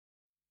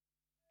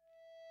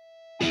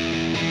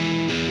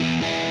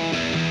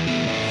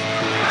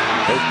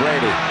Here's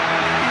Brady.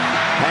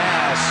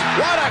 Pass.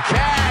 What a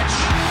catch!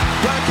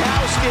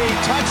 Gronkowski,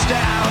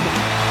 touchdown.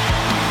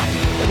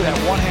 Look at that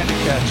one-handed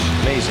catch.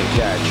 Amazing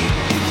catch.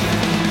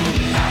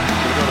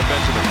 Gonna go to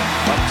Benjamin.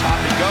 Up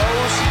top he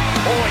goes.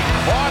 Oh, he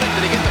caught it.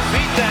 Did he get the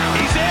feet down?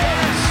 He's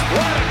in.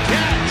 What a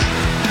catch!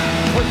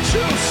 With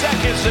 2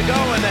 seconds to go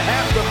in the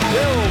half, the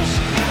Bills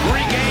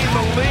regain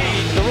the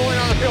lead. The ruling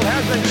on the field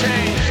has been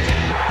changed.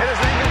 It is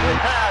an incomplete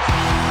pass.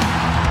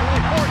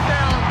 Only 4th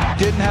down.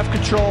 Didn't have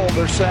control,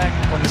 they're saying,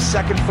 when the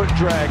second foot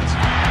dragged,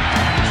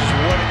 which is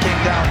what it came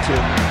down to.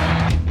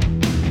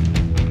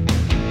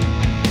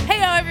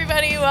 Hey,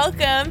 everybody.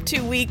 Welcome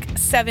to week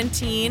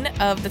 17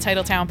 of the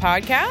Titletown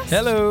podcast.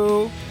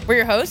 Hello. We're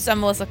your hosts. I'm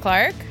Melissa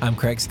Clark. I'm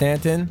Craig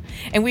Stanton.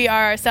 And we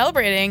are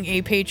celebrating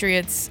a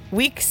Patriots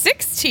week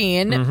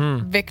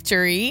 16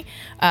 victory,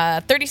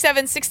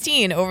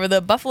 37-16 over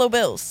the Buffalo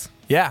Bills.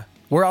 Yeah.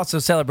 We're also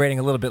celebrating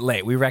a little bit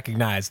late. We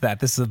recognize that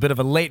this is a bit of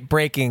a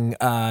late-breaking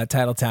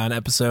Titletown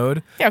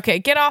episode. Yeah, okay,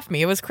 get off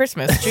me. It was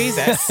Christmas.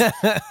 Jesus.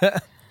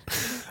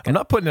 I'm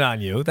not putting it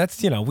on you.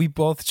 That's, we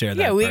both share that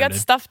Yeah, we got burden.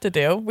 stuff to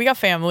do. We got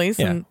families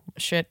and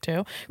shit,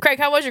 too. Craig,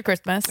 how was your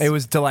Christmas? It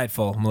was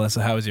delightful.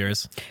 Melissa, how was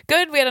yours?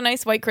 Good. We had a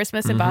nice white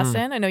Christmas in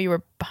Boston. I know you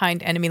were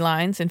behind enemy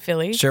lines in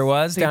Philly. Sure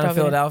was. So you're Down in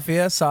probably-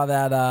 Philadelphia. Saw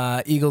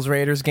that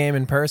Eagles-Raiders game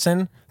in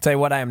person. Tell you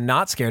what, I am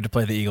not scared to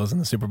play the Eagles in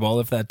the Super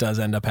Bowl if that does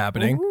end up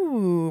happening.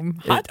 Ooh,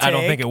 hot I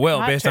don't take. think it will,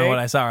 Hot based on take. what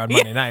I saw on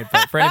Monday night.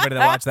 But for anybody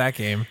that watched that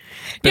game,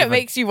 Yeah, it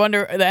makes you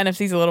wonder. The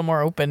NFC's a little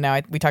more open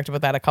now. We talked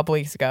about that a couple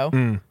weeks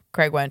ago.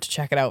 Craig went to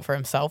check it out for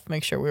himself,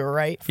 make sure we were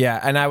right. Yeah,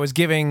 and I was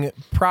giving,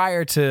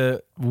 prior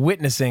to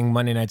witnessing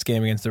Monday night's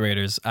game against the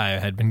Raiders, I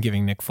had been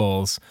giving Nick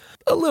Foles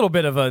a little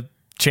bit of a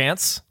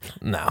chance.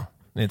 No,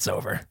 it's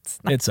over.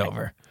 It's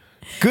over.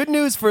 Good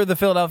news for the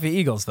Philadelphia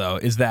Eagles, though,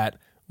 is that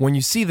when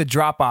you see the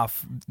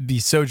drop-off be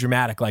so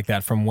dramatic like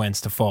that from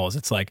Wentz to Foles,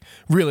 it's like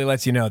really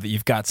lets you know that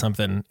you've got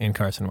something in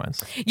Carson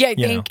Wentz. Yeah, I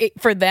think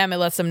for them, it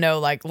lets them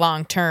know, like,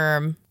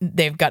 long-term,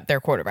 they've got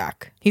their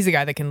quarterback. He's a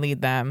guy that can lead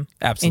them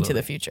into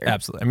the future.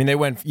 Absolutely. I mean, they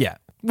went,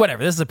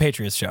 whatever. This is a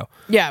Patriots show.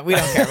 Yeah, we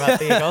don't care about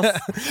the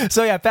Eagles.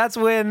 So, Pats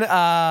win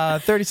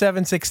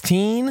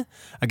 37-16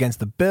 against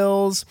the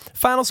Bills.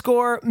 Final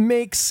score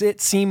makes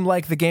it seem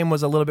like the game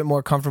was a little bit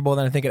more comfortable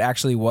than I think it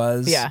actually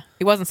was. Yeah,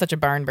 it wasn't such a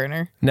barn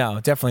burner. No,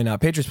 definitely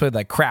not. Patriots played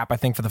like crap, I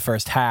think, for the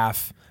first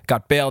half.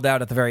 Got bailed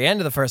out at the very end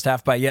of the first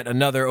half by yet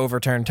another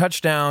overturned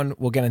touchdown.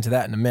 We'll get into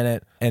that in a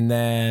minute. And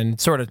then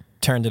sort of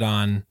turned it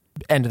on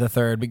end of the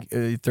third,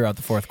 throughout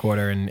the fourth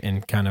quarter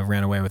and kind of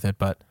ran away with it.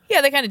 But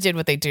Yeah, they kind of did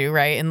what they do,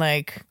 right? And,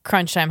 like,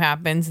 crunch time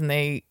happens and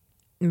they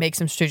make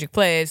some strategic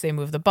plays. They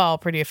move the ball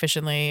pretty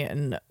efficiently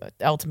and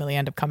ultimately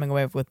end up coming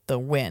away with the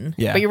win.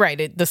 Yeah. But you're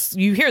right.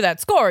 You hear that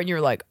score and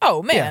you're like,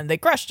 oh, man, they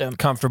crushed them.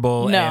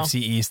 comfortable No.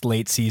 AFC East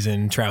late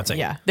season trouncing.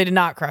 Yeah, they did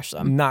not crush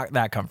them. Not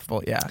that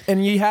comfortable, yeah.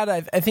 And you had,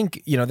 I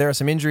think, there are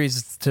some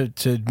injuries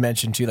to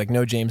mention too, like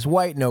no James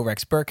White, no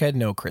Rex Burkhead,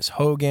 no Chris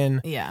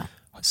Hogan. Yeah.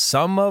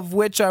 Some of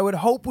which I would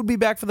hope would be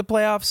back for the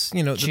playoffs.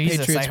 The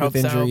Jesus, Patriots I hope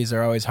with so. injuries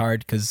are always hard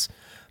because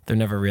they're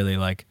never really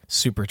like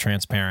super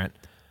transparent.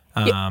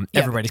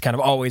 Everybody's kind of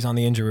always on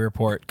the injury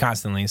report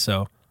constantly.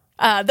 So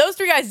Those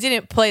three guys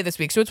didn't play this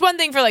week. So it's one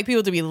thing for like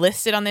people to be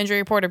listed on the injury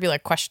report or be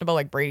like questionable.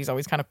 Like Brady's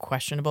always kind of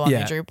questionable on the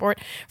injury report.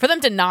 For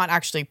them to not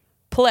actually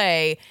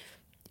play,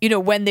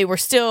 when they were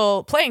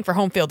still playing for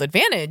home field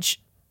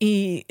advantage,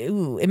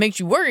 it makes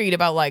you worried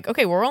about like,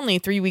 okay, we're only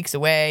 3 weeks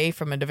away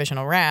from a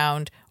divisional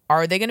round.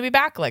 Are they going to be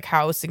back? Like,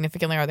 how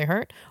significantly are they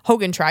hurt?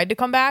 Hogan tried to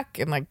come back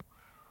and like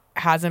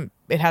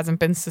it hasn't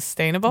been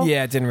sustainable.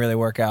 Yeah, it didn't really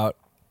work out.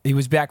 He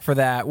was back for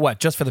that,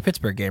 just for the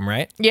Pittsburgh game,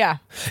 right? Yeah.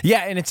 Yeah,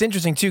 and it's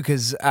interesting too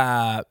because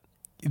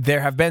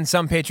there have been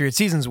some Patriot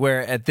seasons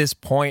where at this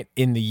point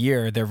in the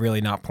year they're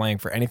really not playing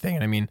for anything.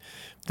 And I mean,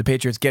 the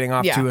Patriots getting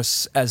off to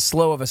as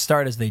slow of a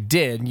start as they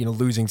did,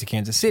 losing to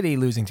Kansas City,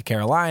 losing to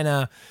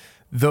Carolina,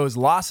 those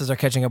losses are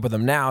catching up with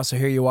them now. So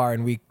here you are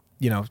in week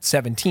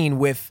 17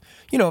 with,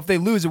 if they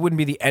lose, it wouldn't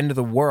be the end of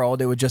the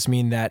world. It would just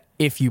mean that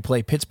if you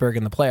play Pittsburgh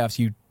in the playoffs,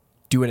 you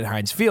do it at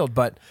Heinz Field.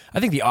 But I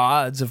think the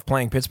odds of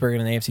playing Pittsburgh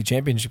in an AFC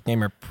Championship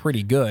game are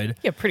pretty good.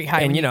 Yeah, pretty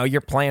high. And,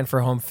 you're playing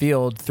for home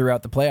field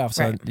throughout the playoffs.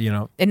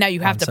 Right. And now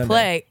you have to Sunday.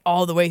 play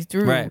all the way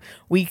through Right.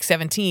 week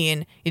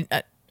 17.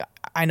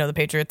 I know the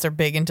Patriots are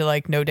big into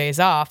like no days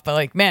off, but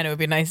like, man, it would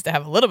be nice to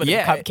have a little bit of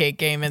a cupcake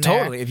game in there.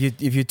 Totally.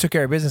 If you took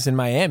care of business in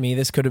Miami,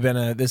 this could have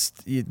been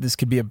this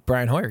could be a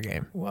Brian Hoyer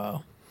game.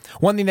 Whoa.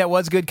 One thing that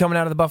was good coming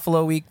out of the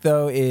Buffalo week,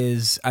 though,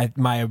 is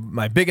my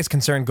biggest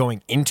concern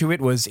going into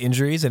it was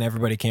injuries, and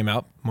everybody came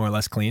out more or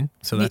less clean,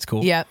 so that's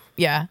cool. Yeah.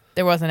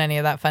 There wasn't any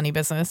of that funny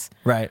business.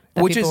 Right.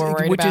 That Which people were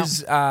worried about. is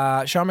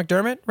Sean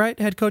McDermott, right?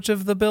 Head coach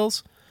of the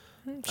Bills.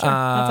 Sure.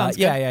 That sounds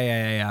good.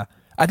 Yeah.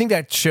 I think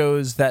that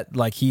shows that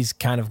like he's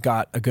kind of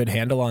got a good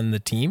handle on the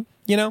team.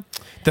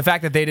 The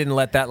fact that they didn't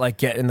let that like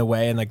get in the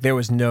way, and like there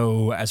was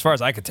no, as far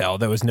as I could tell,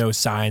 there was no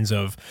signs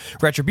of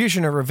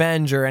retribution or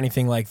revenge or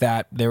anything like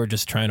that. They were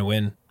just trying to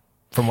win,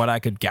 from what I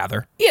could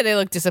gather. Yeah, they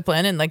looked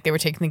disciplined and like they were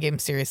taking the game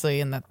seriously,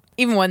 and that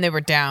even when they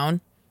were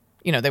down,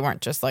 they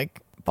weren't just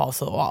like balls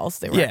to the walls.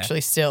 They were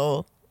actually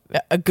still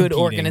a good competing.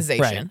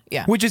 organization. Right.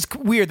 Yeah. Which is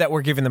weird that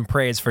we're giving them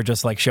praise for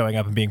just like showing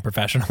up and being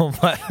professional.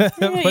 But,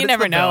 but you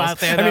never the know Bills. out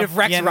there. I mean, though. if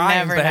Rex You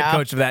Ryan's never the head know.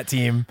 coach of that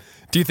team,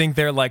 do you think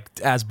they're like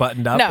as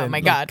buttoned up? No, and, my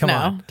like, God, come no.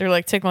 on. They're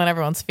like tickling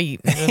everyone's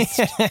feet and just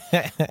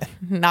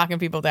knocking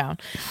people down.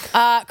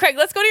 Craig,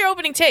 let's go to your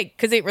opening take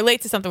because it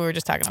relates to something we were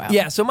just talking about.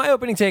 Yeah, so my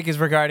opening take is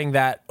regarding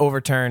that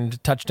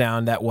overturned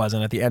touchdown that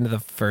wasn't at the end of the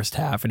first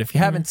half. And if you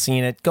haven't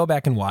seen it, go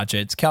back and watch it.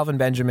 It's Calvin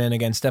Benjamin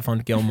against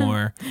Stephon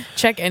Gilmore.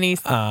 Check any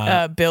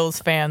Bills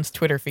fans'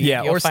 Twitter feed.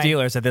 Yeah, You'll or find-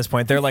 Steelers at this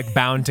point. They're like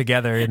bound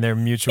together in their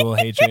mutual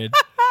hatred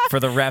for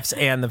the refs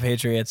and the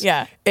Patriots.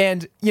 Yeah.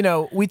 And, you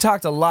know, we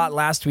talked a lot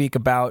last week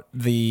about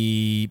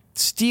the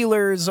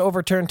Steelers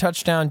overturned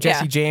touchdown,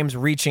 Jesse Yeah. James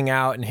reaching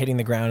out and hitting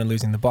the ground and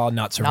losing the ball,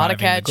 not surviving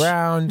catch. the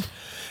ground.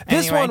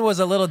 This Anyway. one was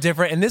a little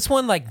different, and this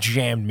one like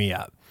jammed me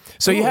up.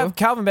 So you Ooh. have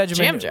Calvin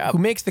Benjamin Jam job. who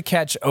makes the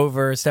catch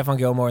over Stephon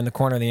Gilmore in the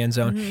corner of the end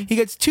zone. Mm-hmm. He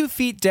gets 2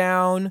 feet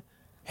down,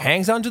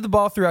 hangs onto the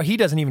ball throughout. He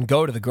doesn't even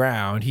go to the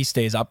ground. He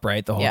stays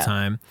upright the whole Yeah.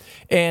 time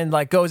and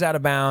like goes out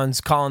of bounds,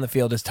 calling the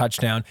field as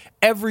touchdown.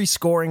 Every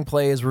scoring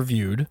play is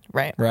reviewed.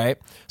 Right. Right.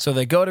 So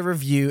they go to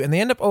review and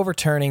they end up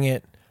overturning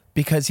it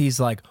because he's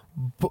like,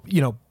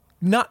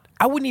 not,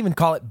 I wouldn't even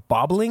call it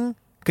bobbling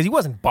because he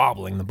wasn't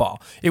bobbling the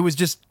ball. It was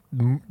just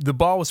the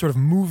ball was sort of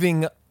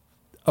moving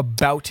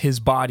about his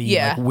body,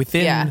 Yeah, like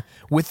within yeah.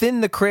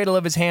 within the cradle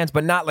of his hands,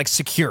 but not like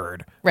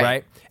secured, Right.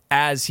 right?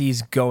 As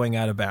he's going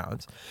out of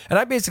bounds. And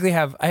I basically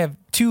have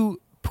 2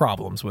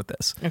 problems with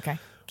this. Okay,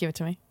 give it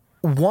to me.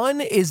 One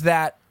is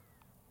that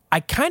I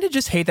kind of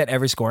just hate that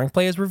every scoring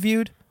play is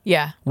reviewed.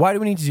 Yeah, Why do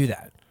we need to do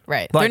that?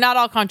 right. Like- They're not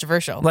all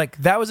controversial. Like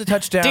that was a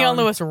touchdown. Deion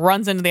Lewis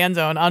runs into the end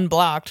zone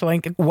unblocked.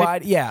 Like,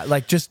 Why? Yeah,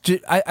 like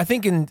I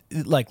think in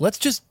like let's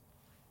just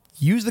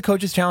use the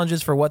coaches'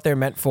 challenges for what they're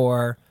meant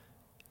for,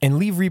 and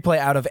leave replay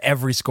out of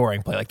every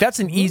scoring play. Like that's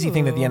an easy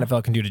thing that the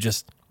NFL can do to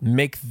just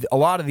make a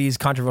lot of these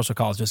controversial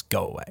calls just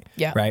go away.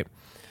 Yeah. Right.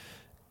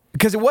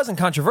 Because it wasn't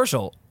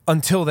controversial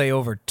until they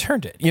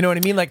overturned it. You know what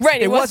I mean? Like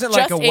Right, it it was wasn't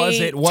like a just was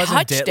a it, wasn't it?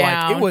 Like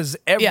touchdown. it was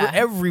Yeah.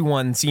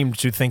 everyone seemed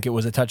to think it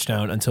was a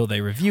touchdown until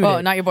they reviewed well,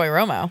 it. not your boy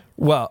Romo.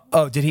 Well,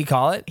 oh, did he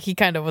call it? He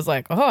kind of was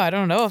like, "Oh, I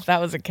don't know if that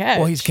was a catch."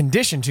 Well, he's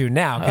conditioned to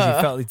now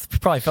because he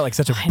probably felt like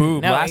such a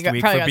boob No, last he got-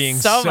 week probably for got being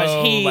so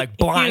much heat. like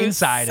He was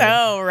blindsided.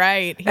 So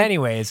right.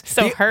 Anyways,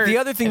 so hurt. the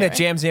other thing that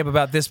jams me up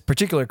about this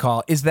particular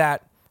call is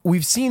that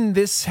we've seen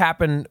this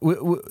happen.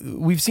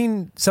 We've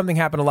seen something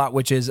happen a lot,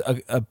 which is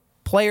a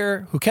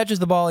player who catches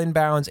the ball in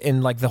bounds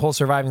and like the whole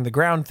surviving the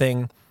ground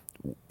thing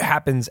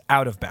happens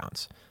out of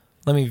bounds.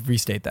 Let me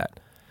restate that.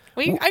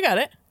 I got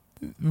it.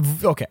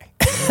 Okay.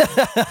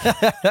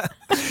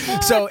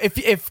 So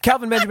if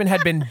Calvin Benjamin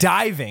had been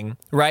diving,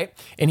 right,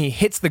 and he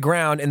hits the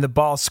ground and the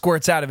ball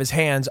squirts out of his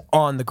hands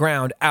on the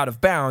ground out of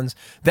bounds,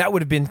 that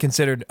would have been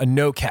considered a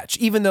no catch,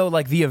 even though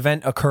like the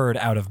event occurred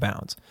out of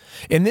bounds.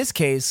 In this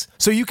case,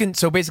 so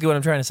basically what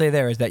I'm trying to say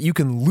there is that you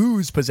can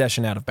lose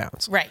possession out of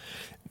bounds. Right.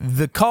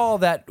 The call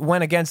that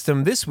went against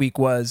him this week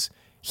was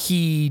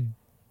he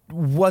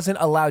wasn't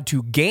allowed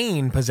to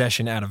gain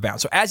possession out of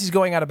bounds. So as he's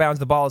going out of bounds,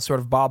 the ball is sort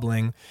of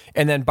bobbling,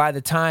 and then by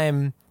the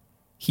time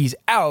he's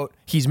out,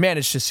 he's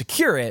managed to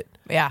secure it.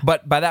 Yeah.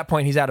 But by that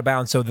point, he's out of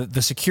bounds, so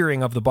the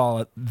securing of the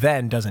ball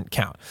then doesn't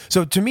count.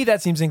 So to me,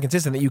 that seems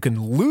inconsistent that you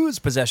can lose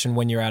possession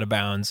when you're out of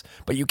bounds,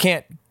 but you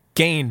can't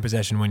gain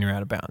possession when you're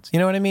out of bounds. You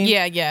know what I mean?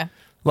 Yeah, yeah.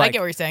 I Like, get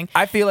what you're saying.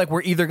 I feel like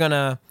we're either going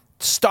to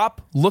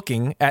stop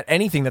looking at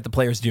anything that the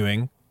player's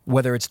doing,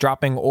 whether it's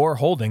dropping or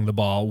holding the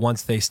ball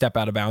once they step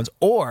out of bounds,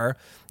 or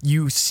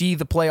you see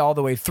the play all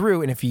the way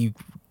through, and if he,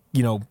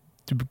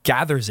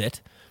 gathers it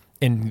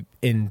and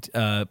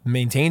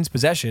maintains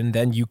possession,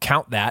 then you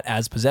count that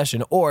as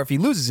possession, or if he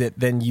loses it,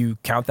 then you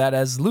count that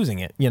as losing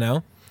it,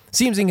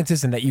 Seems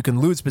inconsistent that you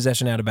can lose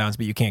possession out of bounds,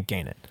 but you can't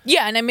gain it.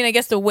 Yeah, and I mean, I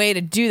guess the way to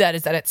do that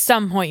is that at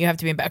some point you have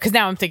to be in bounds. Because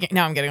now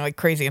I'm getting like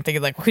crazy. I'm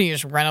thinking like, why don't you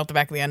just run out the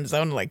back of the end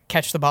zone and like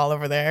catch the ball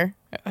over there?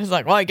 I was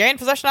like, well, I gained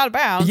possession out of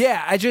bounds.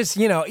 Yeah, I just,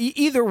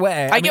 either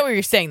way. I get what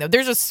you're saying though.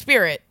 There's a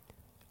spirit.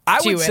 I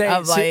to would it say,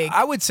 of, like-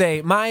 I would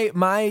say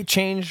my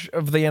change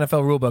of the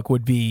NFL rulebook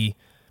would be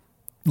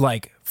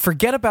like,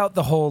 forget about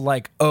the whole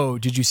like, oh,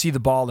 did you see the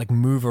ball like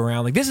move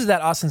around? Like this is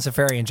that Austin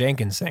Safarian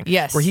Jenkins thing.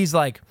 Yes. Where he's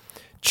like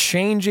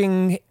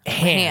changing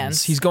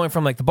hands. He's going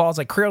from like the ball's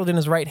like cradled in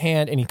his right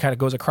hand and he kind of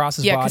goes across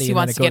his Yeah, body because he and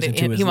wants to then it get goes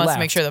it. into his He wants left. to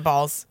make sure the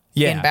ball's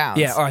Yeah, in bounds.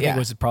 yeah, or I think it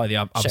was probably the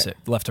opposite,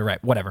 left to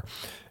right, whatever.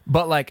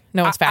 But like,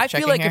 No one's I fact feel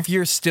checking like here. if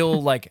you're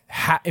still like,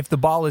 if the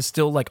ball is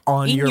still like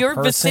on In your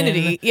person,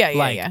 vicinity, yeah,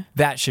 like, yeah.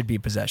 that should be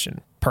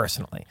possession.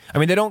 Personally, I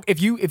mean, they don't.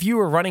 If you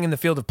were running in the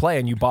field of play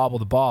and you bobble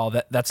the ball,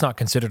 that's not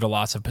considered a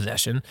loss of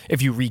possession.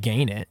 If you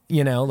regain it,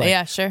 like,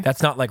 Yeah, sure.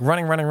 That's not like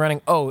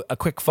running. Oh, a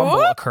quick fumble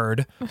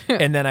occurred,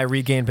 and then I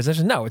regained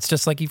possession. No, it's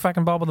just like you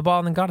fucking bobbled the ball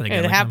and then got it again.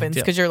 It Like, no big happens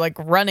deal. because you're like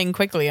running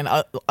quickly and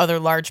other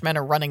large men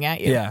are running at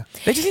you. Yeah,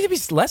 they just need to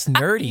be less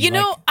nerdy. And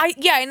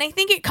I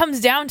think it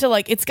comes down to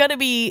like it's got to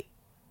be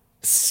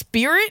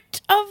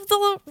spirit of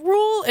the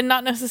rule and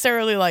not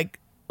necessarily like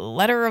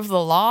letter of the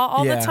law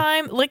all the Yeah.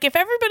 time. Like if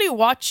everybody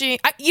watching,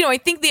 I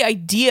think the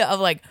idea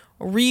of like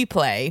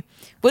replay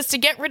was to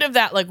get rid of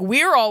that, like,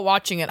 we're all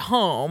watching at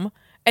home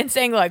and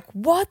saying, like,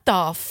 what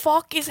the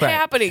fuck is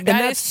happening?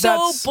 That is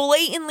so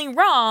blatantly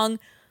wrong.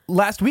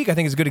 Last week, I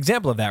think, is a good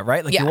example of that,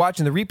 right? Like, you're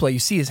watching the replay, you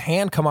see his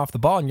hand come off the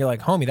ball, and you're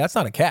like, homie, that's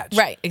not a catch.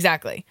 Right,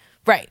 exactly.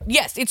 Right.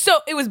 Yes, it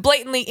was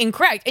blatantly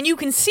incorrect. And you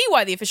can see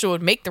why the official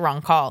would make the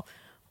wrong call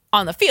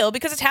on the field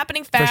because it's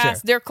happening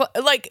fast. For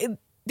sure.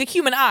 The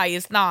human eye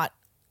is not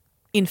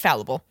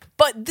infallible.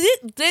 But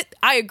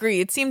I agree.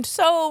 It seemed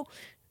so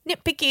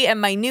nitpicky and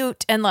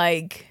minute and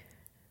like...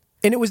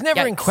 And it was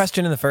never in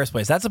question in the first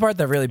place. That's the part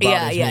that really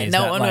bothers me. Yeah,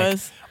 no one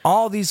was.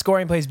 All these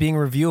scoring plays being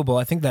reviewable,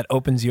 I think that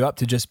opens you up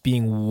to just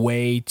being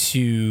way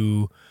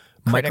too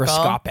critical.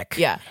 Microscopic.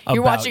 Yeah.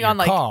 You're watching on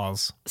like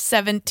calls.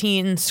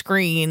 17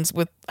 screens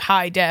with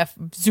high def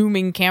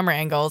zooming camera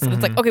angles. And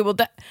it's like, okay, well,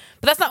 but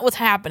that's not what's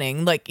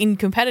happening. Like in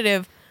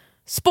competitive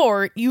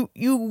sport, you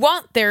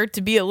want there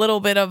to be a little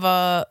bit of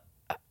a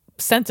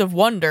sense of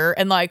wonder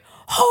and like,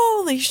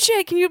 holy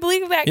shit, can you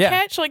believe that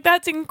catch? Like,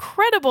 that's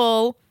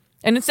incredible.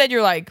 And instead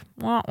you're like,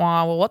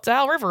 well, what's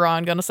Al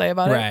Riveron going to say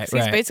about it?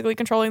 He's basically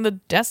controlling the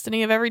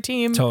destiny of every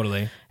team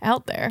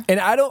out there. And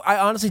I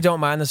honestly don't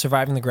mind the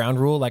surviving the ground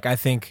rule. Like, I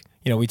think,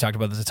 we talked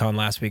about this a ton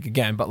last week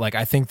again, but like,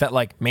 I think that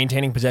like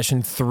maintaining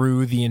possession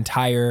through the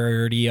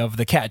entirety of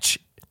the catch,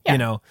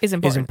 is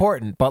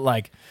important. But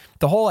like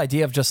the whole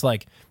idea of just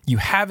like, you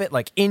have it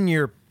like in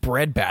your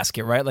bread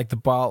basket, right? Like the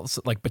ball's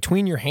like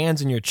between your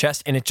hands and your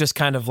chest and it just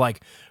kind of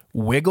like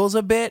wiggles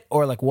a bit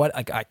or like what,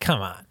 like,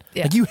 come on.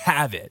 Yeah. Like you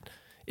have it.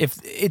 If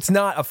it's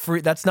not a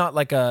free, that's not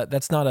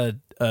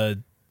a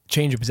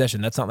change of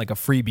possession. That's not like a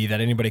freebie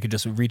that anybody could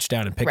just reach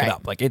down and pick it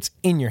up. Like it's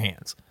in your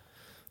hands.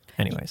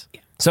 Anyways,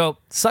 so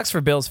sucks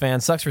for Bills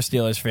fans, sucks for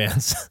Steelers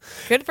fans.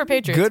 Good for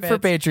Patriots. Good fans. for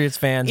Patriots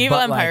fans. Evil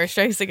Empire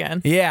strikes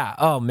again. Yeah.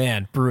 Oh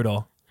man,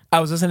 brutal. I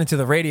was listening to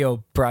the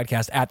radio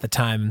broadcast at the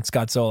time, and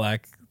Scott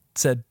Solak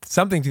said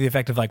something to the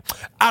effect of like,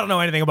 I don't know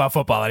anything about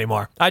football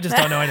anymore. I just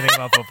don't know anything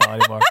about football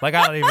anymore. Like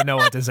I don't even know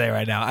what to say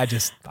right now.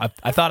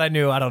 I thought I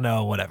knew. I don't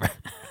know. Whatever.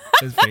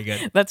 It was pretty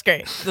good. That's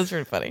great. That's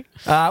pretty funny.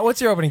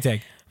 What's your opening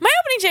take? My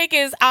opening take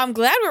is I'm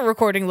glad we're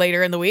recording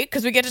later in the week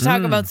because we get to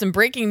talk about some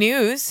breaking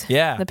news.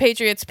 Yeah. The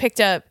Patriots picked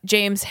up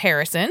James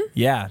Harrison.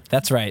 Yeah,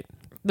 that's right.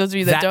 Those of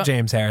you that don't...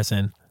 James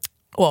Harrison.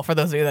 Well, for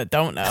those of you that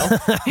don't know,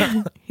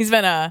 he's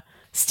been a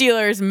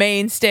Steelers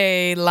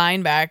mainstay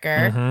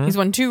linebacker. Mm-hmm. He's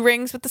won 2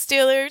 rings with the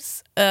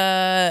Steelers.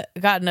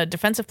 Gotten a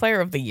Defensive Player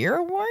of the Year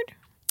award.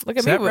 Look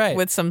at me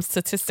with some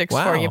statistics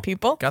for you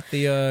people. Got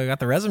the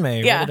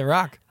resume ready to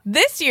rock.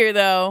 This year,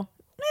 though,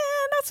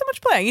 not so much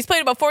playing. He's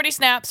played about 40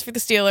 snaps for the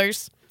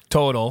Steelers.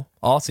 Total,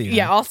 all season.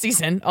 Yeah, all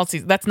season.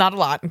 That's not a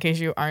lot, in case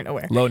you aren't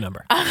aware. Low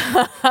number.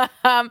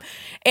 And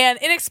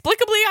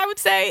inexplicably, I would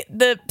say,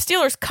 the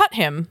Steelers cut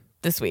him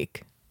this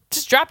week.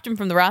 Just dropped him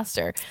from the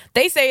roster.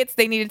 They say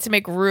they needed to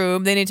make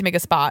room. They needed to make a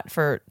spot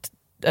for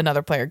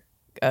another player,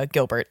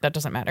 Gilbert. That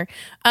doesn't matter.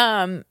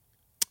 And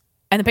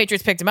the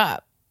Patriots picked him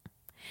up.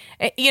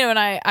 And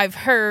I've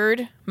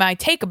heard my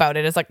take about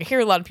it is like I hear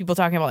a lot of people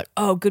talking about like,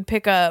 oh, good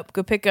pickup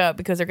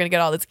because they're going to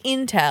get all this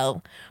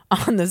intel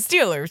on the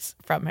Steelers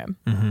from him.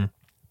 Mm-hmm.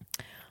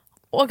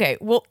 Okay,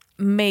 well,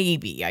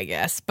 maybe, I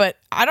guess. But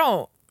I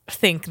don't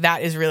think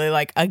that is really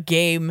like a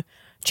game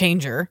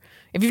changer.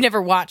 If you've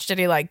never watched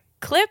any like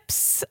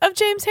clips of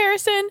James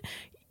Harrison,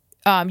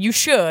 you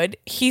should.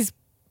 He's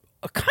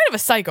kind of a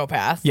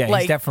psychopath. Yeah,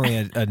 he's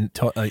definitely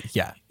a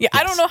yeah. Yes.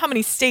 I don't know how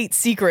many state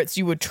secrets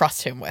you would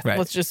trust him with. Right.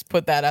 Let's just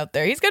put that out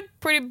there. He's got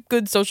pretty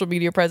good social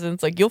media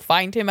presence. Like you'll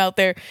find him out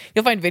there.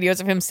 You'll find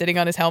videos of him sitting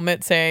on his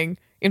helmet saying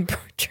in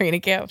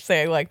training camp,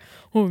 saying like,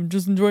 "Oh, I'm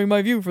just enjoying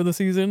my view for the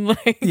season."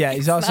 Like, yeah,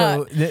 he's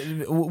also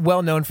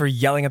well known for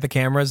yelling at the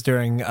cameras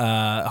during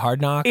Hard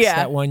Knocks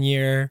that one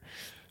year.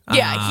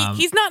 Yeah,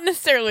 he's not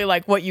necessarily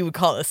like what you would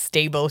call a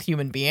stable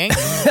human being.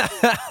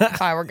 If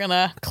I were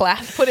gonna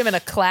put him in a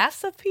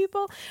class of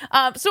people.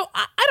 So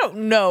I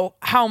don't know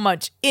how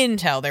much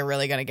intel they're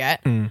really gonna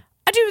get.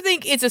 I do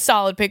think it's a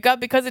solid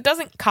pickup because it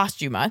doesn't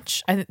cost you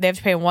much. I think they have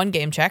to pay a 1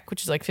 game check,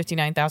 which is like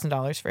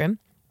 $59,000 for him.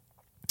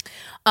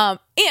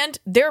 And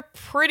they're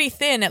pretty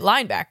thin at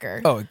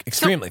linebacker. Oh,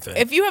 extremely thin.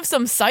 If you have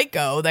some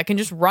psycho that can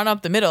just run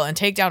up the middle and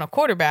take down a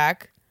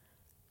quarterback,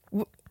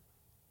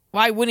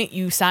 why wouldn't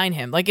you sign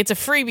him? Like, it's a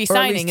freebie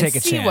signing and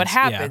see what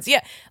happens.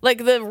 Yeah. Like,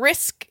 the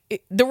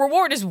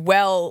reward is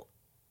well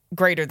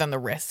greater than the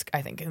risk,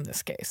 I think, in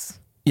this case.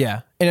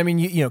 Yeah. And I mean,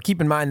 you know, keep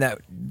in mind that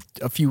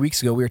a few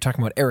weeks ago we were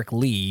talking about Eric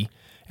Lee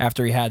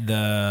after he had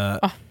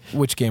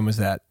which game was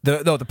that?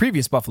 The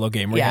previous Buffalo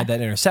game where he had that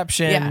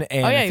interception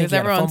and I think he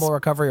had a fumble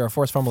recovery or a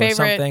forced fumble or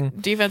something.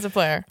 Defensive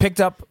player. Picked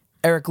up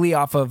Eric Lee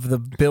off of the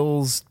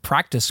Bills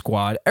practice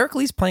squad. Eric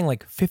Lee's playing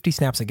like 50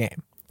 snaps a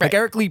game. Like,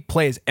 Eric Lee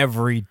plays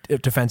every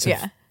defensive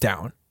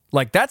down.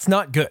 Like, that's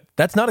not good.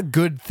 That's not a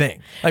good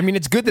thing. I mean,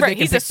 it's good that they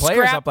can pick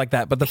players up like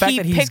that, but the fact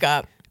that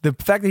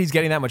he's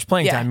getting that much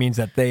playing time means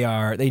that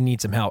they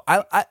need some help.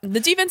 The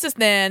defense is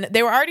thin.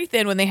 They were already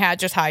thin when they had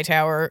just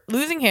Hightower.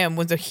 Losing him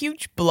was a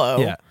huge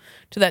blow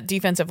to that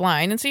defensive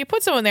line. And so you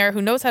put someone there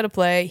who knows how to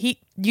play.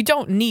 You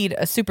don't need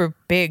a super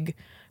big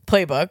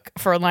playbook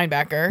for a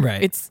linebacker.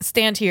 Right. It's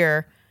stand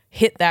here,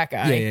 hit that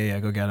guy. Yeah.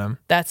 Go get him.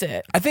 That's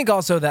it. I think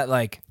also that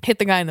like Hit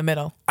the guy in the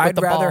middle. with I'd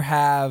the rather ball.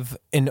 have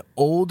an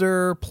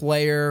older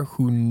player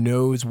who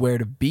knows where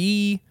to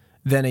be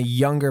than a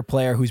younger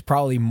player who's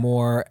probably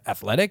more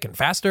athletic and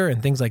faster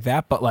and things like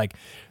that, but like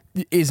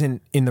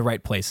isn't in the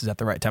right places at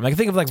the right time. Like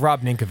think of like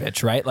Rob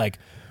Ninkovich, right? Like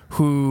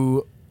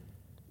who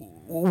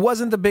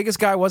wasn't the biggest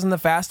guy, wasn't the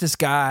fastest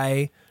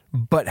guy,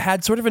 but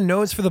had sort of a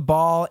nose for the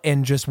ball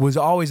and just was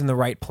always in the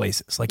right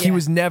places. Like he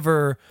was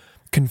never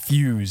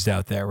confused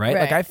out there, right?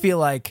 Like I feel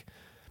like,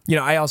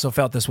 I also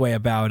felt this way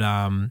about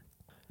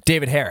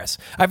David Harris.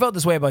 I felt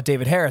this way about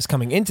David Harris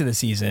coming into the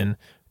season,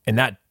 and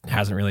that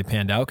hasn't really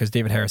panned out because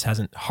David Harris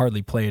hasn't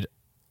hardly played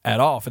at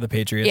all for the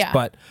Patriots. Yeah.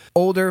 But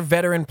older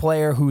veteran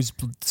player who's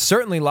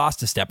certainly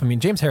lost a step. I mean,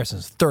 James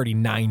Harrison's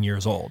 39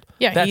 years old.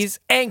 Yeah, That's he's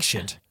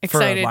ancient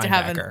excited for a to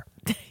have linebacker.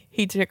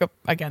 He took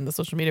the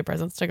social media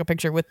presence, took a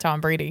picture with Tom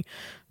Brady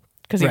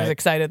because he was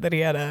excited that he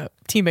had a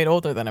teammate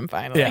older than him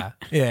finally.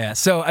 Yeah.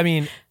 So, I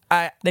mean,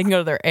 They can go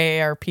to their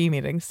AARP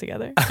meetings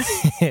together.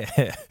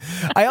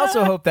 I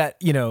also hope that,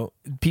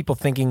 people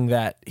thinking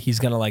that he's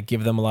going to like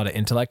give them a lot of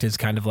intellect is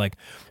kind of like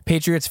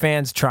Patriots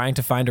fans trying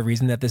to find a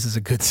reason that this is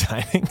a good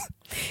signing.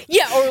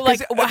 Yeah, or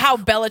like how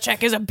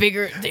Belichick is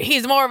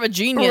he's more of a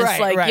genius.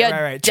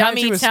 Right.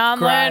 Dummy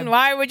Tomlin,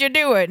 why would you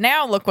do it?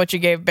 Now look what you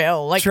gave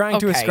Bill. Like trying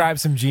to ascribe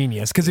some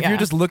genius. Because if you're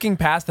just looking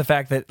past the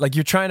fact that like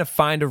you're trying to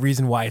find a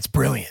reson why it's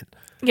brilliant.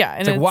 Yeah,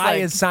 and it's like, why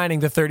is signing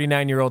the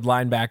 39-year-old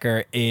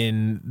linebacker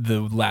in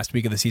the last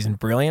week of the season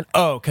brilliant?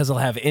 Oh, because he'll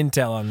have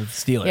intel on the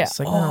Steelers. Yeah.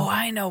 Like,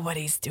 I know what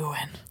he's doing.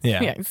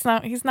 Yeah. He's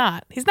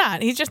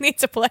not. He just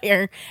needs a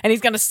player, and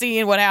he's going to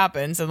see what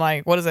happens, and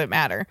like, what does it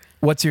matter?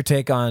 What's your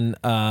take on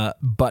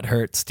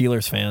butthurt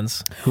Steelers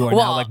fans who are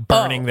now like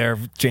burning their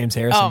James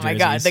Harrison jerseys? Oh my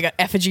God, they got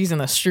effigies in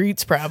the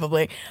streets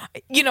probably.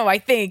 I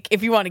think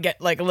if you want to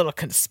get like a little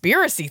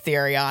conspiracy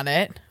theory on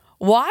it,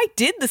 why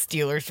did the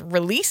Steelers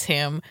release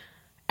him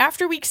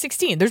after week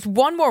 16? There's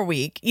one more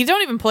week. You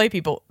don't even pay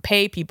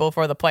people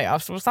for the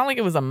playoffs. So it's not like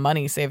it was a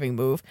money-saving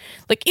move.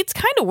 Like, it's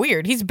kind of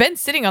weird. He's been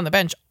sitting on the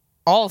bench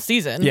all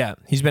season. Yeah,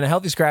 he's been a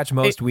healthy scratch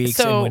most weeks,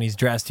 and when he's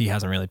dressed, he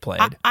hasn't really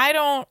played. I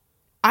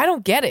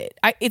don't get it.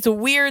 It's a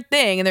weird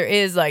thing, and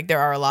there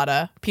are a lot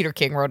of... Peter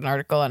King wrote an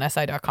article on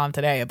SI.com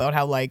today about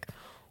how, like,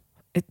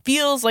 it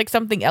feels like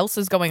something else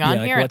is going on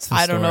here. What's the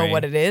I don't know story?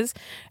 what it is.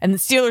 And the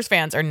Steelers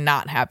fans are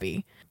not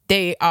happy.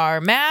 They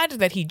are mad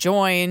that he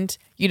joined,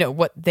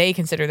 what they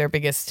consider their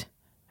biggest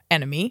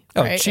enemy.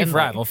 Oh, right? chief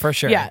rival, for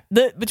sure. Yeah,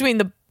 between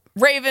the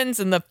Ravens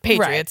and the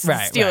Patriots.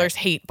 Right, the Steelers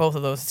hate both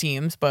of those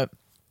teams, but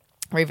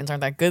Ravens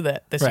aren't that good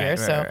this year.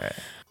 So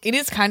it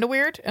is kind of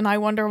weird, and I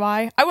wonder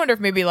why. I wonder if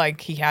maybe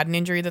like he had an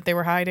injury that they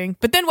were hiding.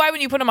 But then why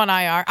would you put him on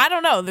IR? I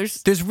don't know.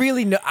 There's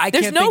really no.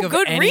 There's can't no think of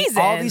good reason.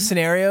 All these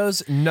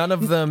scenarios, none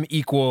of them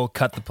equal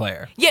cut the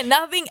player. Yeah,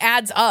 nothing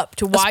adds up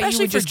to why Especially you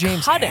would for just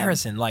James cut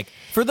Harrison. Like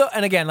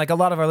and again, like a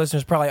lot of our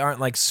listeners probably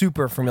aren't like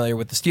super familiar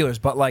with the Steelers,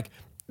 but like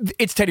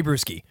it's Teddy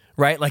Bruschi,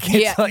 right? Like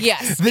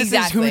it's this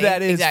is who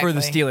that is for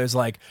the Steelers.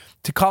 Like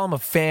to call him a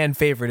fan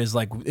favorite is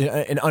like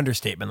an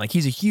understatement. Like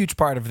he's a huge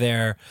part of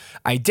their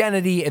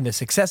identity and the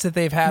success that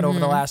they've had over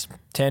the last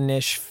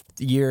 10-ish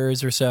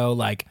years or so.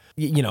 Like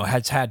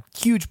has had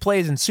huge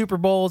plays in Super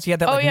Bowls. He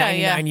had that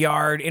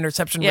 99-yard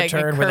interception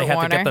return where they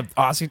had to get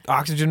the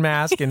oxygen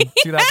mask in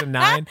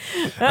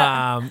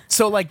 2009.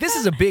 So like this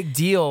is a big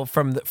deal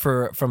from the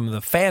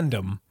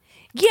fandom.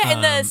 Yeah,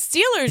 and the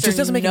Steelers it just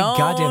doesn't make any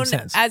goddamn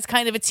sense as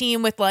kind of a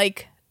team with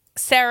like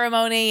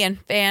ceremony and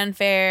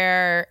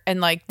fanfare, and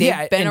like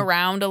they've been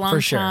around a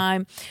long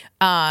time,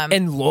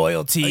 and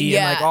loyalty,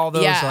 and like all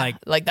those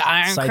like the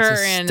Iron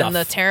Curtain and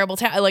the terrible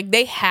like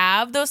they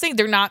have those things.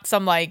 They're not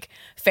some like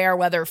fair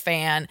weather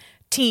fan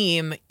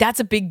team. That's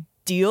a big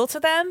deal to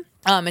them.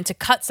 And to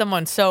cut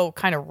someone so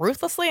kind of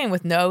ruthlessly and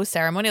with no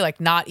ceremony,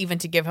 like not even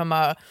to give him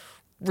a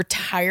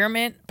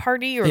retirement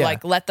party or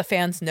like let the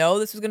fans know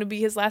this was going to be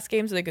his last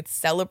game so they could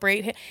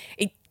celebrate him.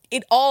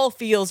 It all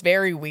feels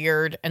very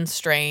weird and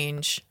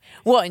strange.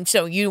 Well, and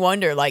so you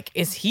wonder, like,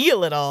 is he a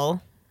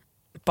little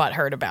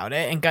butthurt about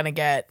it and gonna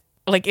get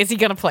like, is he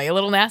gonna play a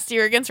little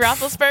nastier against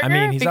Roethlisberger? I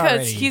mean,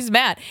 because he's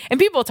mad, and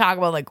people talk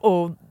about like,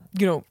 oh,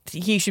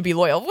 he should be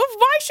loyal. Well,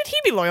 why should he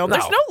be loyal?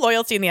 There's no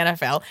loyalty in the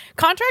NFL.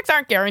 Contracts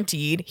aren't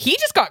guaranteed. He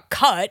just got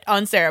cut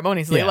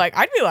unceremoniously. Yeah. Like,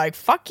 I'd be like,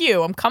 fuck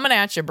you. I'm coming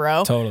at you,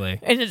 bro. Totally.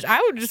 And I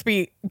would just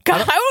be, I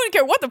wouldn't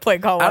care what the play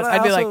call was.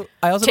 I'd be like,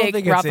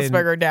 take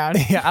Roethlisberger down.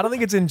 Yeah, I don't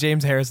think it's in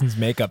James Harrison's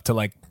makeup to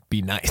like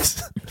be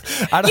nice.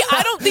 I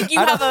don't think you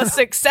have a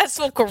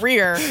successful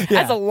career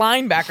as a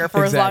linebacker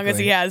for as long as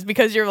he has,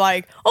 because you're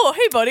like, oh,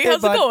 hey, buddy,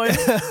 how's it going?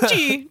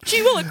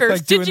 Gee Willikers,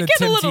 like did you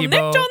get a little nicked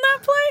on that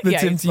play? The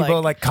Tim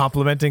Tebow like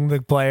complimenting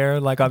the player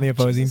like on the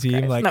opposing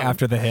team, like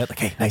after the hit, like,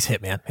 hey, nice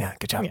hit, man. Yeah,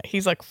 good job. Yeah,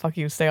 he's like, fuck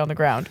you, stay on the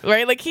ground,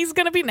 right? Like he's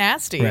gonna be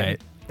nasty,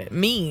 right? And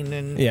mean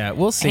and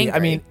we'll see. angry. I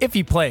mean, if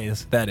he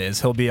plays, that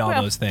is, he'll be all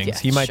those things.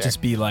 He might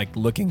just be like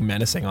looking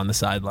menacing on the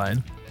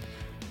sideline.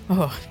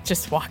 Oh,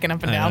 just walking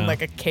up and down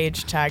like a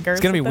caged tiger.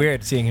 It's gonna be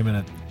weird seeing him in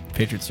a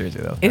Patriots jersey,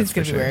 though. It is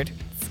going to be weird.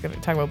 It's going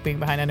to talk about being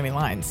behind enemy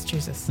lines.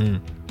 Jesus.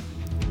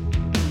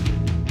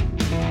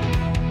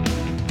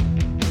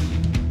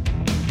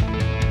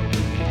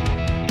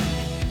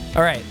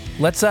 All right,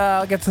 let's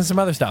get to some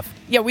other stuff.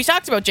 Yeah, we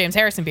talked about James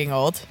Harrison being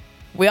old.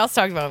 We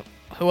also talked about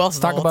who else is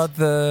Talk old. about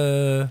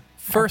the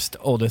first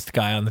oldest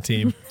guy on the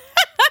team.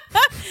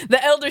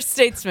 The elder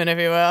statesman, if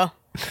you will.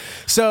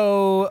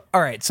 So,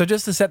 all right. So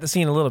just to set the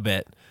scene a little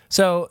bit.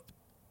 So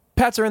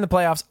Pats are in the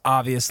playoffs,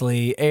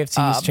 obviously.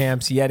 AFC East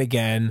champs yet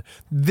again.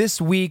 This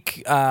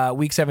week,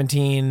 week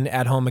 17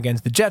 at home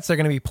against the Jets, they're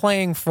going to be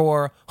playing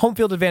for home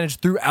field advantage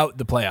throughout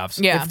the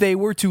playoffs. Yeah. If they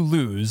were to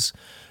lose,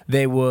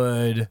 they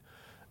would...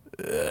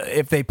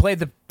 if they played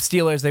the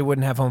Steelers, they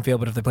wouldn't have home field,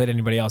 but if they played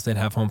anybody else, they'd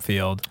have home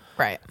field.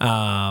 Right.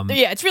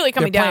 Yeah, it's really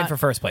coming They're playing down for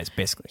first place,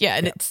 basically. Yeah,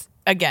 and it's,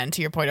 again,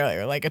 to your point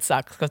earlier, like it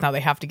sucks because now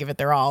they have to give it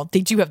their all.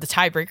 They do have the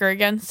tiebreaker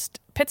against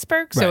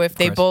Pittsburgh, so Right, if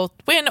they of both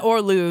win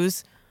or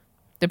lose,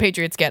 the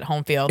Patriots get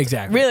home field.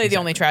 Exactly. Really, the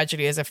only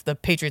tragedy is if the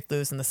Patriots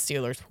lose and the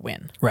Steelers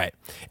win. Right.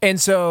 And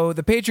so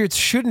the Patriots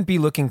shouldn't be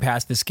looking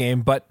past this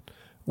game, but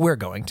we're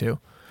going to.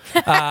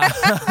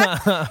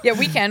 Yeah,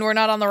 we can. We're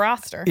not on the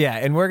roster. Yeah,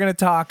 and we're going to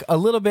talk a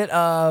little bit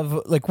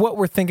of like what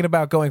we're thinking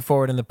about going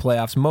forward in the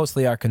playoffs,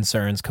 mostly our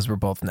concerns because we're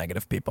both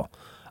negative people.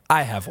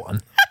 I have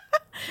one.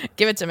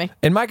 Give it to me.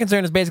 And my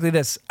concern is basically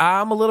this.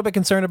 I'm a little bit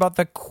concerned about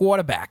the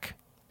quarterback.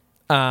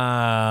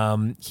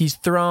 He's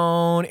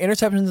thrown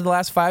interceptions in the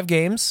last 5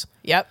 games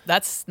Yep,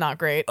 that's not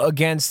great.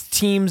 against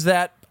teams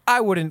that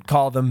I wouldn't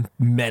call them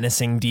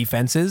menacing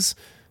defenses.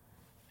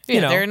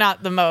 Yeah, know, they're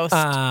not the most.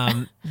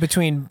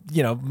 Between,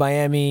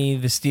 Miami,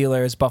 the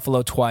Steelers,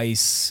 Buffalo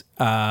twice.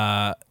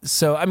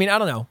 So, I mean, I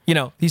don't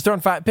know. He's thrown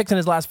 5 picks in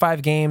his last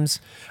 5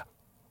 games.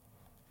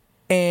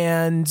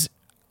 And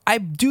I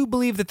do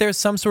believe that there's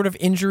some sort of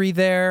injury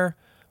there.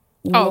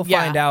 We'll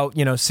find out,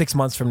 6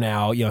 months from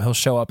now. He'll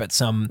show up at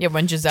some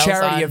when Giselle's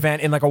charity on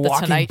event in like a the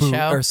walking Tonight boot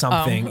Show. or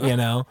something,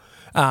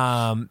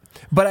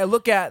 But I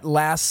look at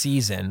last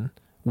season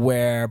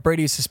where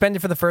Brady was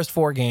suspended for the first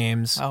 4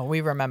 games. Oh,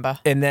 we remember.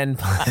 And then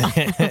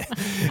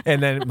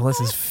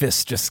Melissa's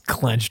fist just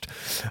clenched.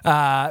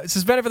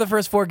 Suspended for the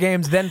first 4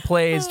 games, then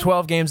plays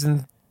 12 games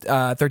in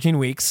 13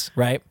 weeks,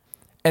 right?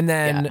 And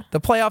then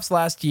the playoffs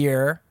last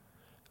year,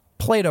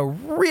 played a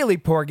really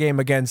poor game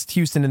against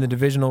Houston in the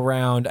divisional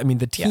round. I mean,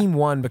 the team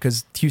won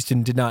because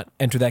Houston did not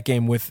enter that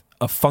game with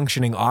a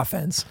functioning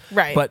offense.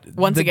 Right. But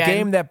once the again,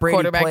 game that Brady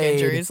quarterback played,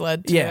 injuries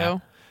led to. Yeah.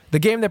 The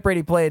game that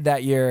Brady played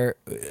that year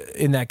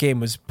in that game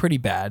was pretty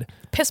bad.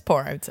 Piss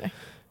poor, I would say.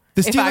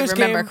 The If I Steelers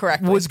remember game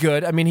correctly. was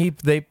good. I mean,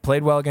 they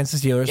played well against the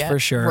Steelers for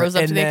sure. Rose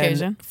up and to the then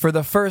occasion. For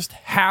the first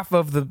half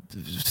of the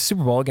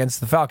Super Bowl against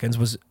the Falcons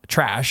was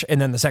trash,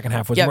 and then the second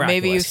half was Yeah,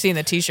 miraculous. maybe you've seen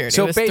the T-shirt.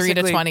 So it was 3 to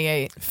basically,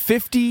 28.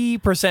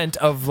 50%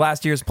 of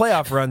last year's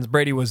playoff runs,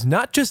 Brady was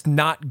not just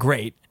not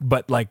great,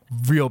 but like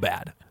real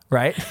bad.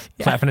 Right?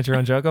 Laughing at your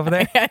own joke over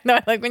there? Yeah, no,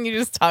 I like when you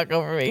just talk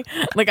over me.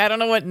 Like, I don't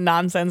know what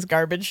nonsense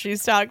garbage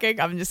she's talking.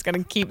 I'm just going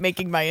to keep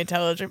making my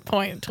intelligent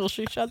point until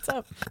she shuts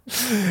up.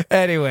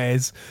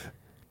 Anyways,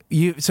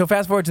 so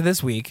fast forward to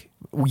this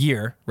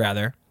year,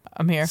 rather.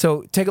 I'm here.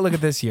 So take a look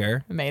at this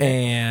year. Made it.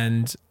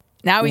 And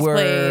Now he's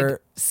we're-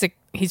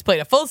 played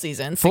a full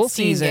season,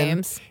 16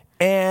 games.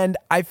 And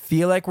I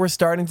feel like we're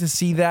starting to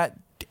see that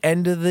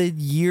end of the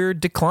year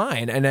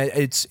decline. And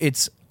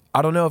it's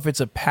I don't know if it's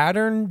a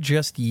pattern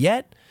just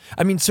yet.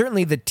 I mean,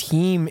 certainly the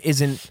team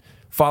isn't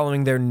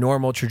following their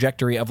normal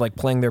trajectory of like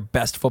playing their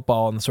best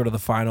football in sort of the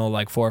final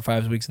like 4 or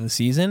 5 weeks of the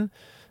season.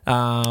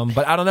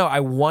 But I don't know. I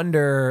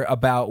wonder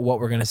about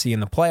what we're going to see in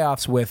the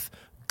playoffs with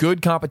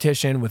good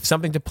competition, with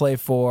something to play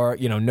for,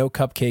 no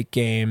cupcake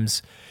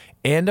games,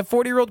 and a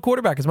 40-year-old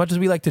quarterback. As much as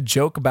we like to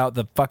joke about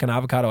the fucking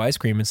avocado ice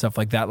cream and stuff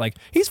like that, like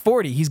he's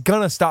 40. He's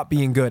going to stop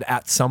being good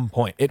at some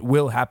point. It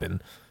will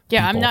happen.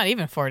 Yeah, people. I'm not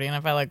even 40, and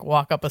if I like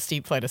walk up a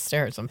steep flight of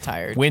stairs, I'm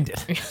tired.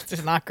 Winded. It's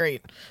just not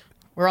great.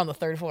 We're on the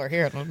 3rd floor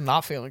here, and I'm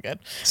not feeling good.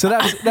 So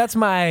that's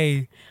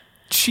my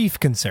chief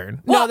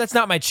concern. No, that's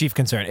not my chief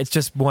concern. It's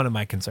just one of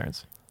my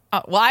concerns.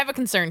 Well, I have a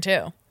concern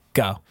too.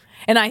 Go.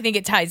 And I think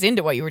it ties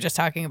into what you were just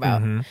talking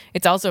about. Mm-hmm.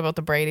 It's also about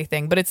the Brady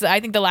thing, but it's,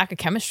 I think, the lack of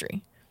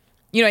chemistry.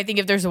 I think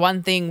if there's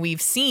one thing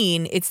we've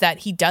seen, it's that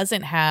he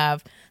doesn't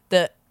have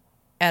the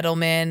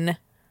Edelman,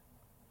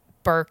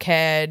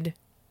 Burkhead,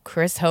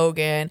 Chris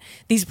Hogan,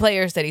 these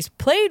players that he's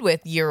played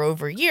with year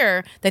over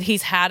year, that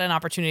he's had an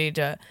opportunity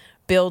to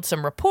build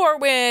some rapport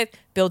with,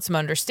 build some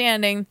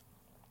understanding.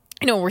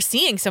 We're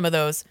seeing some of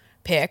those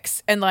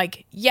picks, and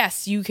like,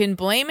 yes, you can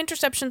blame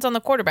interceptions on the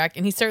quarterback,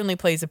 and he certainly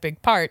plays a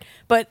big part,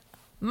 but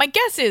my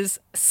guess is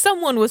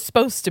someone was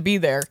supposed to be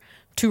there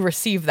to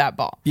receive that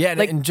ball. Yeah,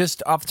 like, and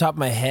just off the top of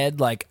my head,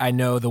 like I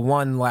know the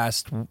one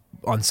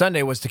on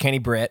Sunday was to Kenny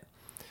Britt.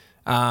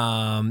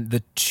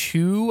 The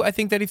 2 I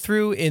think that he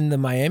threw in the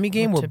Miami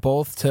game were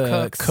both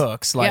to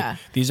Cooks. Like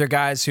these are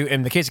guys who,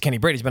 in the case of Kenny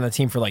Britt, he's been on the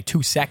team for like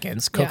 2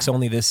 seconds. Cooks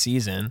only this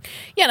season.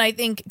 Yeah, and I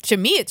think to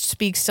me it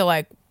speaks to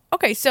like,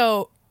 okay,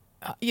 so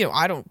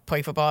I don't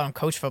play football, I don't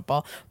coach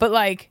football, but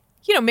like,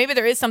 maybe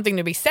there is something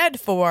to be said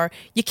for,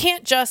 you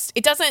can't just,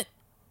 it doesn't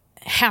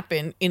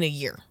happen in a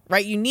year,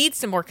 right? You need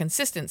some more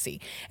consistency.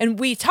 And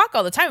we talk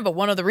all the time about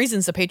one of the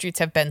reasons the Patriots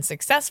have been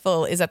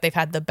successful is that they've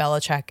had the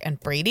Belichick and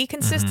Brady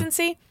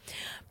consistency.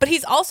 But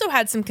he's also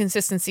had some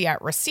consistency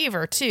at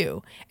receiver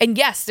too. And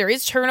yes, there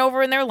is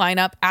turnover in their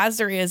lineup, as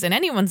there is in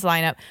anyone's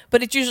lineup,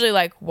 but it's usually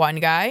like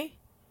one guy.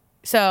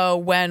 So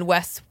when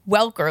Wes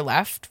Welker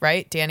left,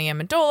 right, Danny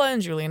Amendola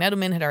and Julian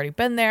Edelman had already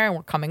been there and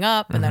were coming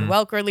up, and then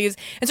Welker leaves.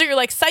 And so you're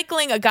like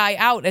cycling a guy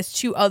out as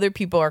two other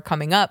people are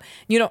coming up.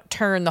 You don't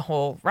turn the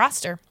whole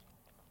roster.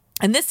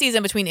 And this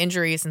season, between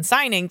injuries and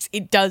signings,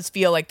 it does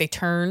feel like they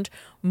turned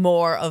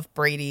more of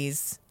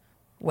Brady's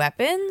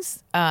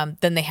weapons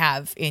than they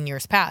have in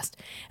years past.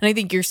 And I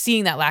think you're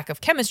seeing that lack of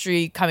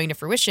chemistry coming to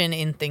fruition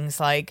in things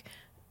like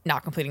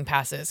not completing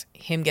passes,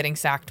 him getting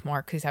sacked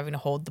more because he's having to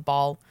hold the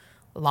ball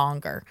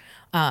longer.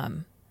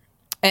 And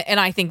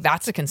I think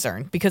that's a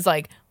concern because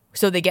like,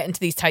 so they get into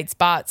these tight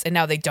spots and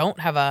now they don't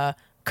have a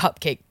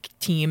cupcake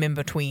team in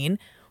between.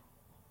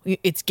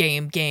 It's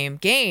game,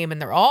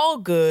 and they're all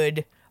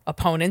good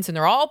opponents and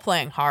they're all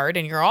playing hard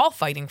and you're all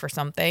fighting for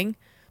something.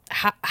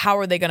 How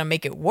are they going to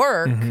make it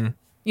work?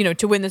 You know,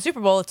 to win the Super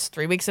Bowl, it's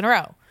 3 weeks in a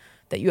row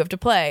that you have to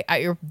play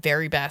at your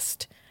very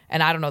best.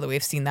 And I don't know that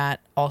we've seen that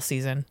all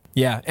season.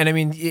 Yeah. And I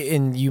mean,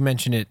 and you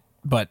mentioned it,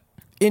 but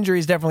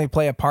injuries definitely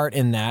play a part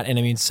in that. And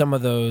I mean, some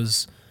of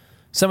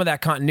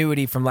that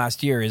continuity from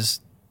last year is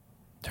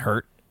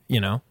hurt,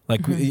 you know,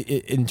 like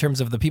in terms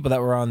of the people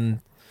that were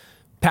on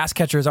pass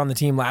catchers on the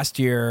team last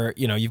year,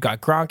 you know, you've got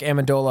Gronk,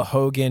 Amendola,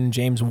 Hogan,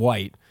 James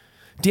White.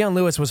 Deion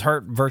Lewis was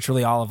hurt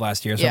virtually all of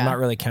last year, so I'm not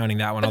really counting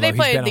that one. But they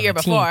played the year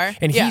before.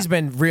 And he's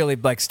been really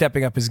like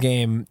stepping up his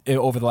game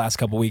over the last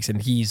couple of weeks, and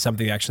he's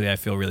something actually I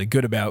feel really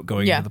good about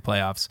going into the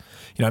playoffs.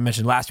 You know, I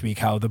mentioned last week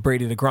how the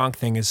Brady to Gronk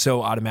thing is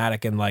so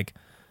automatic and like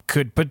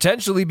could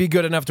potentially be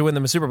good enough to win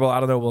them a Super Bowl. I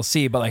don't know, we'll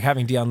see. But like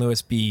having Deion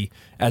Lewis be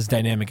as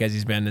dynamic as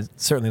he's been, it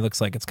certainly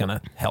looks like it's going to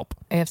help.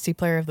 AFC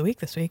Player of the Week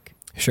this week.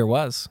 Sure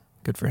was.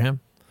 Good for him.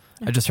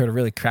 I just heard a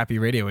really crappy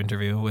radio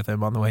interview with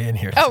him on the way in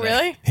here today. Oh,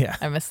 really? Yeah.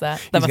 I missed that.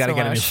 He's got to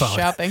get a new phone.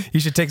 Shopping. He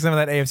should take some of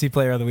that AFC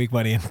Player of the Week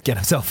money and get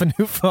himself a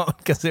new phone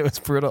because it was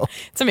brutal.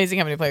 It's amazing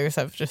how many players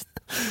have just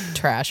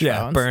trash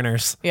phones.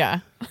 Burners.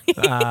 Yeah.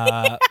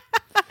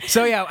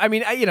 So, yeah, I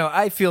mean,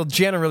 I feel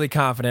generally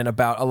confident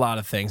about a lot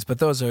of things, but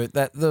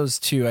those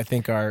two, I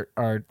think, are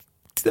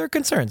they're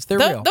concerns. They're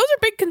real. Those are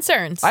big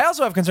concerns. I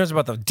also have concerns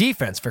about the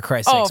defense, for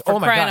Christ's sakes. Oh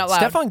my God. out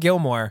loud. Stephon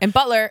Gilmore. And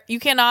Butler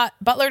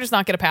does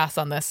not get a pass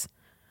on this.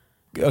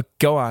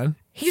 Go on.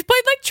 He's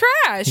played like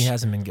trash. He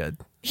hasn't been good.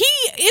 He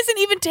isn't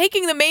even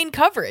taking the main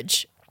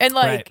coverage. And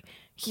like,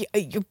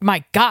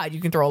 my God,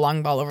 you can throw a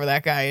long ball over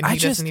that guy and he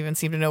doesn't even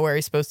seem to know where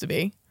he's supposed to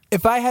be.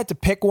 If I had to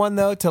pick one,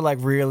 though, to like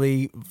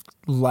really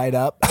light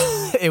up,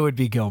 it would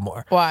be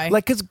Gilmore. Why?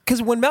 Like,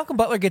 because when Malcolm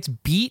Butler gets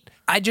beat,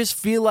 I just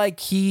feel like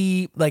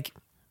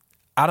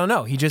I don't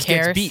know. He just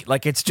gets beat.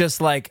 Like, it's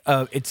just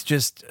it's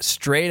just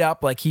straight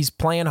up. Like, he's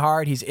playing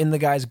hard. He's in the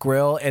guy's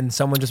grill and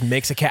someone just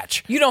makes a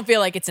catch. You don't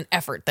feel like it's an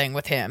effort thing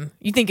with him.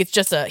 You think it's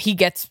just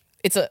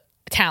it's a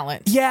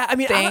talent. Yeah. I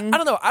mean, thing, I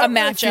don't know. I don't a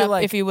matchup, really feel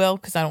like, if you will,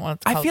 because I don't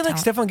want to I feel like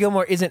Stephon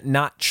Gilmore isn't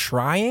not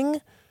trying,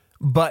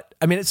 but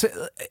I mean,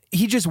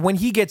 when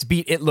he gets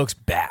beat, it looks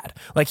bad.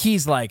 Like,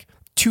 he's like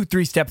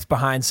 2-3 steps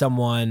behind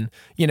someone,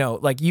 you know,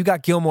 like you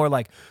got Gilmore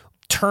like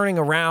turning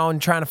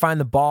around, trying to find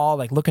the ball,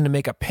 like looking to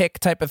make a pick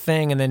type of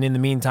thing. And then in the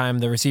meantime,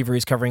 the receiver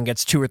he's covering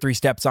gets 2 or 3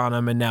 steps on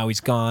him and now he's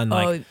gone.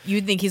 Like,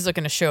 you think he's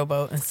looking to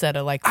showboat instead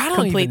of like I don't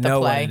complete even the know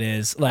play. what it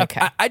is. Like,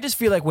 okay. I just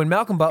feel like when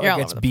Malcolm Butler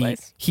gets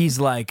beat, he's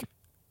like,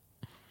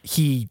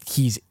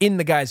 he's in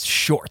the guy's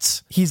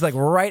shorts. He's like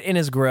right in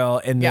his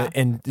grill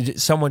and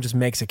someone just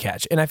makes a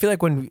catch. And I feel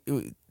like when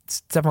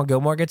Stephon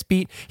Gilmore gets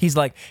beat, he's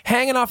like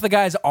hanging off the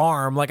guy's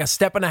arm like a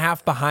step and a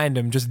half behind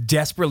him, just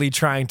desperately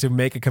trying to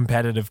make a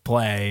competitive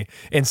play,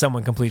 and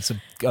someone completes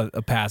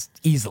a pass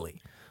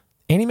easily.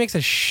 And he makes a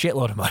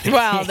shitload of money.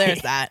 Well,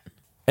 there's that.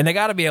 And they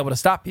got to be able to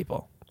stop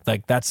people.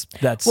 Like that's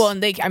well,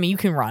 and you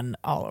can run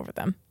all over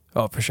them.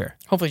 Oh, for sure.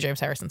 Hopefully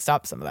James Harrison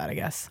stops some of that, I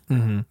guess.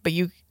 Mm-hmm. But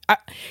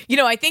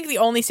I think the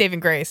only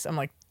saving grace, I'm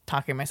like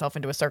talking myself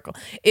into a circle,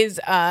 is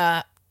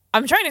I'm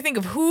trying to think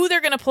of who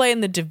they're going to play in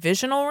the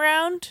divisional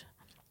round.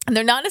 And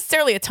they're not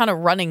necessarily a ton of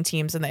running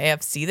teams in the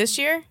AFC this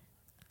year.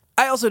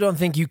 I also don't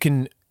think you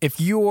can,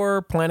 if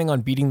you're planning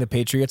on beating the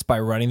Patriots by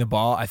running the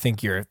ball, I think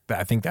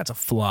that's a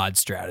flawed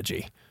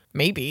strategy.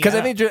 Maybe. Because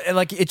I think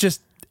like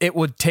it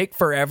would take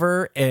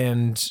forever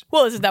and...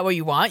 Well, isn't that what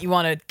you want? You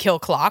want to kill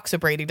clock so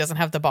Brady doesn't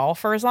have the ball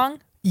for as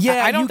long?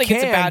 Yeah, I don't think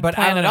it's a bad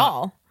plan at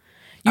all.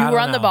 You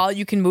run the ball,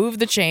 you can move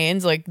the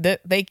chains. Like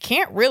they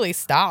can't really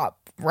stop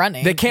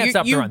running. They can't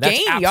stop the run.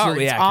 That's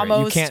absolutely accurate.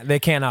 Almost they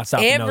cannot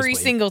stop every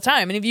single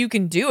time. And if you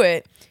can do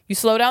it, you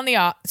slow down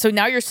so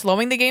now you're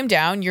slowing the game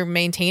down, you're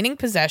maintaining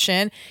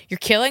possession, you're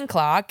killing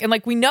clock. And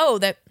like we know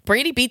that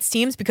Brady beats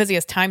teams because he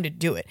has time to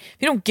do it. If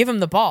you don't give him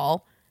the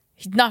ball,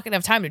 he's not going to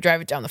have time to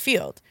drive it down the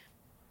field.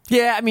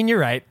 Yeah, I mean, you're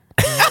right.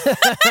 Well,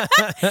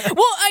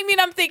 I mean,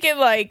 I'm thinking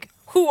like,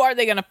 who are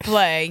they going to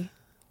play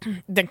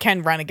that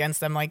can run against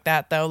them like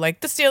that, though.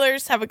 Like the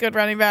Steelers have a good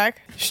running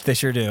back. They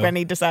sure do. When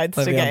he decides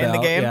to Le'Veon get in the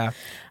Bell, game.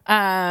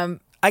 Yeah.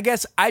 I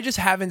guess I just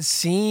haven't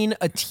seen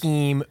a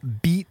team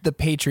beat the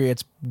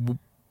Patriots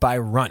by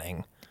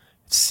running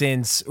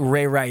since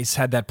Ray Rice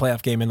had that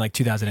playoff game in like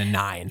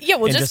 2009. Yeah,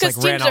 well, and just like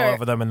because ran teams all are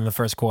over them in the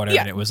first quarter,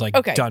 and it was like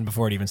done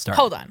before it even started.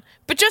 Hold on,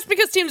 but just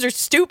because teams are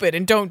stupid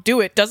and don't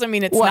do it doesn't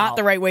mean it's not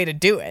the right way to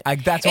do it.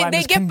 That's why I'm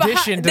just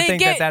conditioned to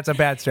think that that's a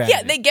bad strategy.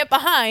 Yeah, they get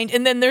behind,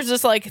 and then there's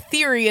this like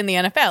theory in the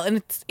NFL,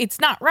 and it's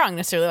not wrong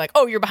necessarily. Like,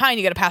 oh, you're behind,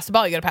 you got to pass the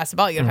ball, you got to pass the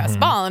ball, you got to pass the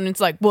ball, and it's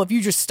like, well, if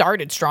you just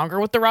started stronger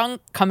with the run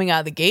coming out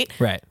of the gate,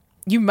 right,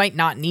 you might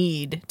not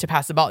need to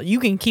pass the ball. You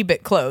can keep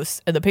it close,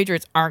 and the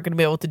Patriots aren't going to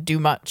be able to do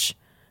much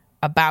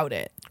about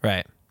it.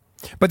 Right.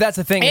 But that's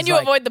the thing. And you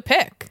avoid the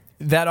pick.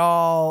 That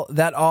all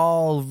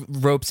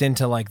ropes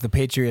into like the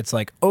Patriots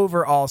like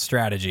overall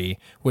strategy,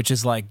 which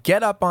is like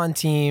get up on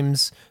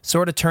teams,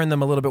 sort of turn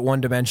them a little bit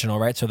one-dimensional,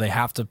 right? So they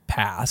have to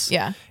pass.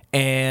 Yeah.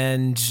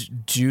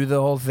 And do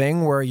the whole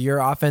thing where your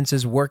offense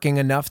is working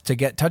enough to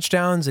get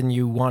touchdowns and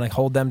you want to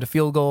hold them to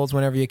field goals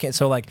whenever you can.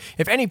 So like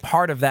if any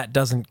part of that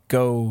doesn't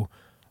go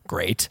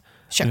great,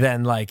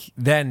 then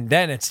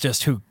it's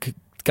just who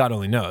God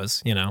only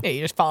knows, you know. Yeah, you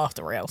just fall off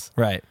the rails.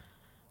 Right.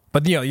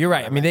 But you're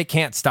right. I mean, they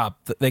cannot stop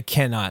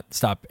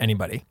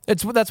anybody.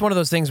 That's one of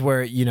those things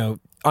where,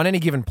 on any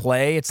given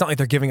play, it's not like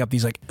they're giving up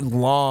these like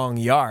long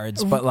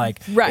yards, but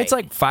like it's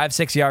like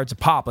 5-6 yards a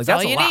pop. Like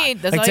that's a lot.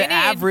 That's like all to you need.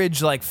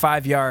 Average like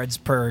 5 yards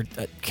per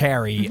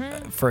carry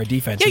for a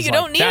defense. Yeah, you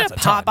don't need to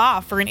pop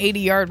off for an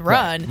 80-yard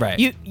run.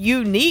 Right.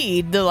 You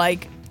need the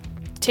like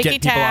ticky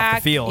get people off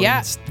tack. the field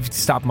and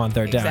stop them on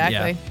third down.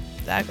 Yeah.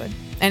 Exactly.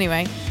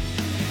 Anyway.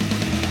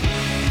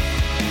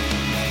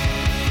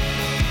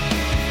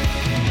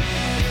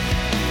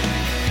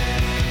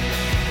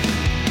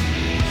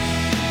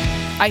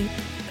 I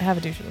have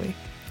a douche of the week.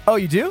 Oh,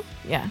 you do?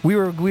 Yeah. We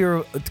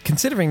were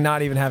considering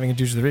not even having a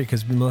douche of the week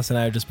because Melissa and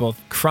I are just both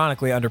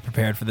chronically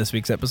underprepared for this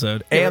week's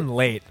episode and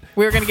late.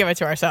 We were going to give it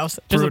to ourselves.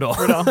 Just Brutal.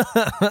 Brutal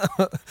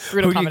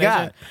Who you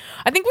got?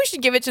 I think we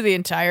should give it to the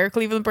entire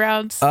Cleveland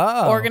Browns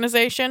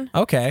organization.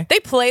 Okay. They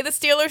play the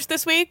Steelers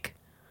this week.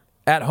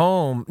 At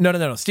home. No.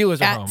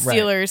 Steelers at home.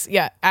 Steelers,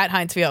 right. At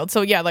Heinz Field.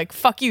 So, yeah, like,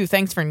 fuck you.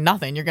 Thanks for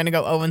nothing. You're going to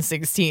go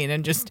 0-16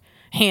 and just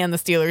hand the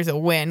Steelers a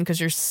win because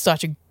you're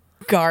such a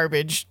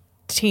garbage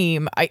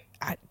team.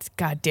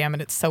 God damn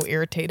it, it's so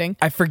irritating.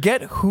 I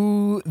forget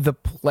who the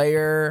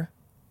player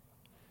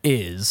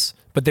is,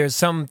 but there's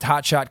some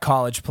hotshot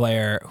college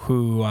player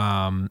who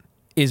has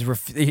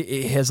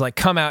like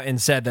come out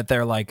and said that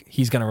they're like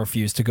he's going to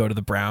refuse to go to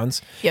the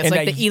Browns. Yeah, it's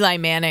like the Eli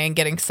Manning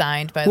getting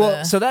signed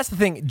by so that's the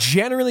thing.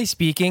 Generally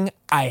speaking,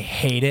 I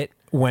hate it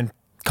when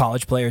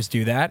college players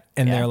do that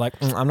and they're like,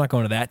 I'm not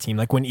going to that team.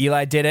 Like when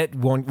Eli did it,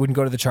 wouldn't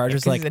go to the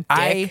Chargers. Like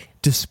I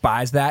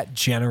despise that,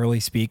 generally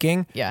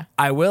speaking. Yeah.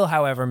 I will,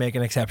 however, make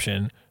an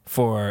exception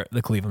for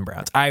the Cleveland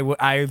Browns. I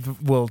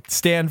will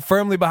stand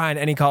firmly behind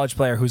any college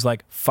player who's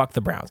like, fuck the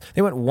Browns.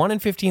 They went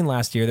 1-15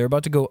 last year. They're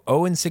about to go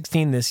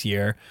 0-16 this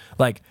year.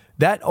 Like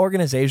that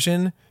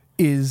organization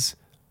is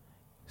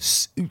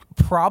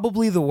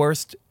probably the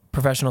worst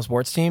professional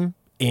sports team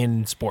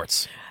in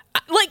sports.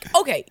 Like,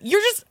 okay,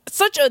 you're just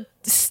such a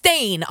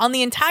stain on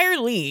the entire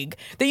league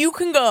that you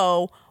can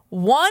go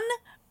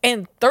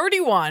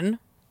 1-31.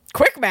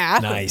 Quick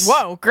math. Nice.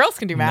 Whoa, girls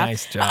can do math.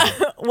 Nice job.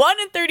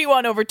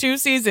 1-31 over 2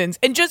 seasons.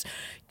 And just,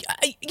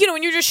 and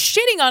you're just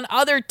shitting on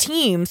other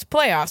teams'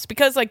 playoffs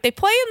because, like, they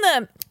play in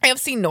the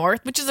AFC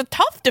North, which is a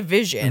tough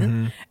division.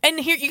 Mm-hmm. And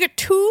here you get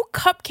 2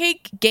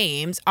 cupcake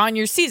games on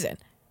your season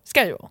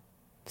schedule.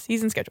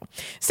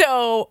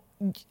 So,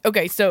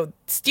 okay, so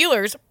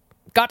Steelers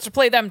got to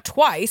play them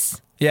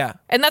twice. Yeah.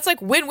 And that's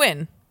like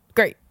win-win.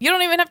 Great. You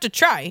don't even have to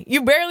try.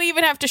 You barely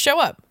even have to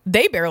show up.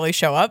 They barely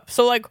show up.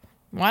 So, like,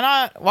 why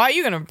not? Why are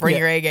you going to bring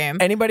your A game?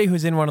 Anybody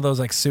who's in one of those,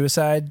 like,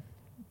 suicide,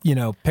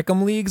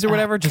 pick'em leagues or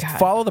whatever, just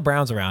follow the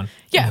Browns around.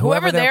 Yeah,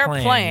 whoever they're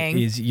playing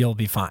you'll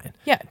be fine.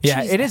 Yeah.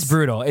 Yeah, Jesus. it is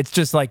brutal. It's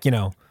just like,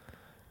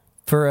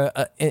 for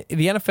the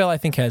NFL, I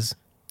think, has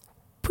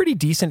pretty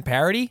decent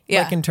parity.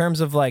 Yeah. Like, in terms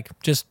of, like,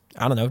 just,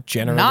 I don't know,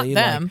 generally. Not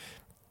them. Like,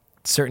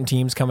 certain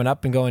teams coming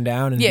up and going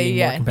down and being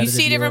more competitive you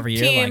see different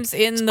teams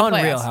in the playoffs. It's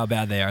unreal how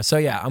bad they are. So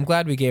yeah, I'm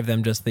glad we gave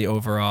them just the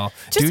overall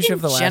douche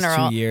of the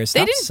last 2 years.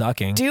 Stop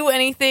sucking. Do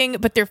anything,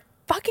 but they're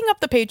fucking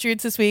up the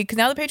Patriots this week because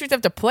now the Patriots have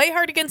to play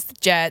hard against the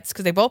Jets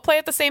because they both play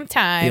at the same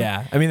time.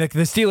 Yeah, I mean the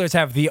Steelers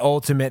have the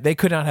ultimate. They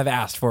could not have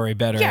asked for a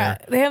better. Yeah,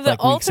 they have the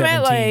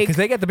ultimate because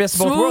they get the best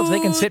of both worlds.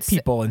 They can sit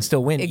people and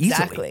still win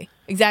easily.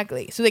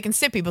 Exactly. So they can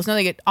sit people. So now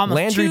they get almost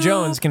Landry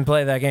Jones can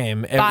play that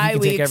game. He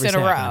can take every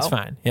snap and it's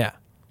fine. Yeah.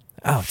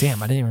 Oh,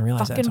 damn. I didn't even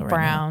realize that. Fucking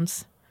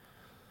Browns.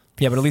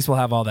 Yeah, but at least we'll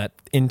have all that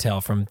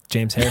intel from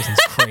James Harrison's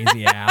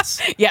crazy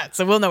ass. Yeah,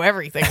 so we'll know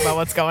everything about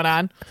what's going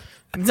on.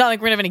 It's not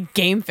like we're going to have any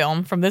game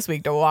film from this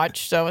week to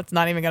watch, so it's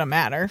not even going to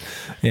matter.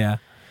 Yeah.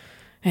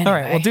 Anyway, all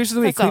right, well, douche of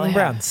the week, Cleveland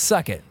Browns.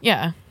 Suck it.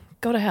 Yeah,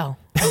 go to hell.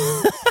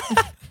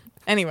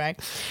 Anyway,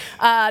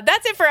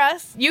 that's it for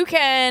us. You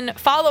can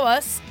follow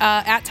us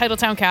at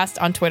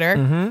TitletownCast on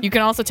Twitter. You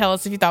can also tell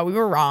us if you thought we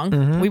were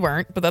wrong. We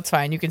weren't, but that's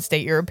fine. You can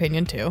state your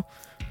opinion too.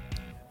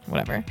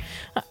 Whatever.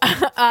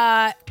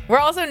 We're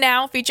also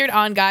now featured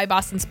on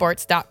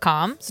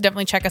GuyBostonSports.com, so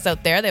definitely check us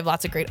out there. They have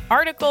lots of great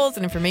articles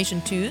and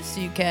information too, so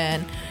you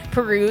can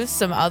peruse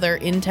some other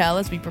intel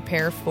as we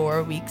prepare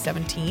for Week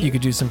 17. You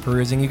could do some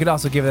perusing. You could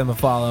also give them a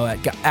follow at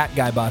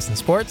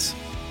GuyBostonSports.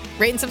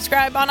 Rate and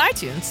subscribe on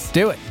iTunes.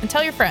 Do it. And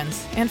tell your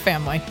friends and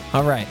family.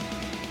 All right.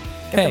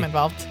 Get them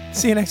involved.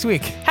 See you next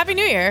week. Happy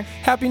New Year.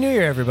 Happy New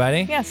Year,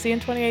 everybody. Yeah, see you in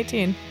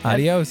 2018.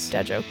 Adios.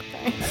 Dad joke.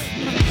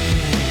 Bye.